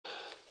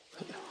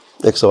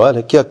ایک سوال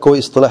ہے، کیا کوئی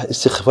اصطلاح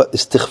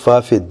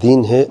استخفاف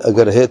دین ہے؟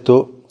 اگر ہے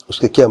تو اس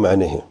کے کیا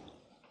معنی ہیں،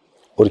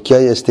 اور کیا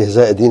یہ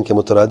استہزاء دین کے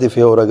مترادف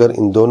ہے؟ اور اگر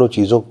ان دونوں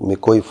چیزوں میں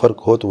کوئی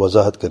فرق ہو تو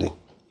وضاحت کریں،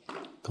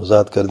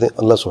 وضاحت کر دیں۔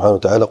 اللہ سبحانہ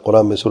وتعالی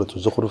قرآن میں سورۃ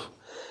الزخرف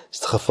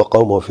استخف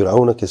قوم و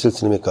فرعون کے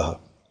سلسلے میں کہا،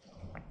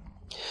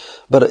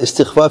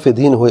 استخفاف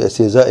دین ہو یا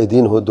استہزاء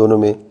دین ہو، دونوں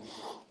میں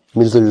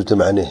ملتے جلتے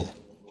معنی ہیں۔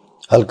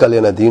 ہلکا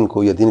لینا دین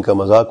کو یا دین کا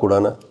مذاق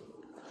اڑانا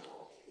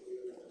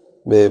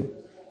میں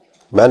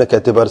معنی کے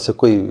اعتبار سے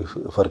کوئی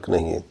فرق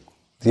نہیں ہے۔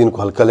 دین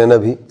کو ہلکا لینا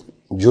بھی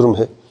جرم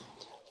ہے،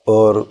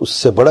 اور اس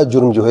سے بڑا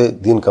جرم جو ہے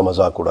دین کا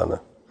مذاق اڑانا۔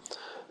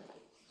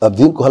 اب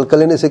دین کو ہلکا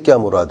لینے سے کیا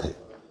مراد ہے؟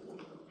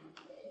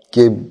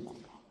 کہ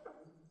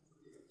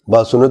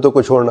بعض سنتوں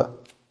کو چھوڑنا،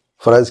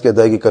 فرائض کی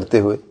ادائیگی کرتے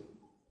ہوئے،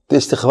 تو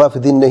استخفاف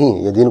دین نہیں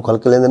ہے، یہ دین کو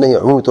ہلکا لینا نہیں ہے،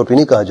 عمومی طور پہ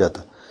نہیں کہا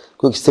جاتا۔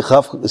 کیونکہ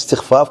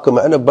استخفاف کا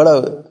معنی بڑا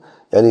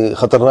یعنی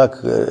خطرناک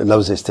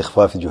لفظ ہے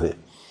استخفاف جو ہے۔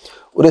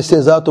 اور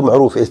استہزاء تو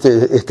معروف،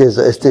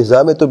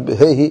 استہزاء میں تو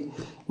ہے ہی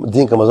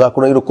دین کا مذاق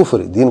اڑانا، یہ کفر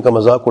ہے۔ دین کا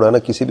مذاق اڑانا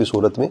کسی بھی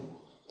صورت میں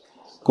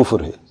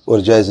کفر ہے اور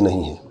جائز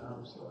نہیں ہے۔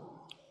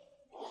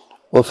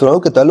 اور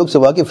فرعون کے تعلق سے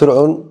واقعی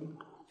فرعون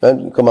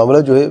کا معاملہ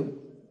جو ہے،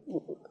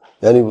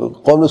 یعنی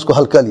قوم نے اس کو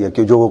ہلکا لیا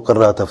کہ جو وہ کر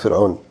رہا تھا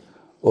فرعون،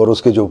 اور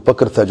اس کے جو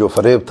پکر تھا، جو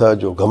فریب تھا،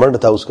 جو گھمنڈ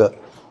تھا اس کا،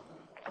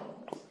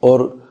 اور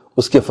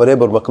اس کے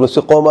فریب اور مکر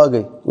سے قوم آ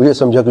گئی۔ وہ یہ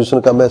سمجھا کہ جس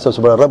نے کہا میں سب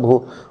سے بڑا رب ہوں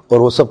اور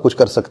وہ سب کچھ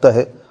کر سکتا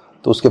ہے،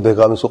 تو اس کے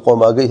بیگانے سے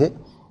قوم آ گئی ہے۔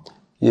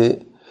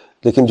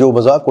 لیکن جو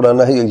مذاق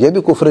اڑانا ہے یہ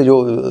بھی کفر ہے جو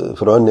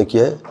فرعون نے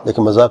کیا ہے،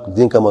 لیکن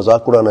دین کا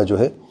مذاق اڑانا جو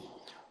ہے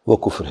وہ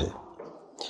کفر ہے۔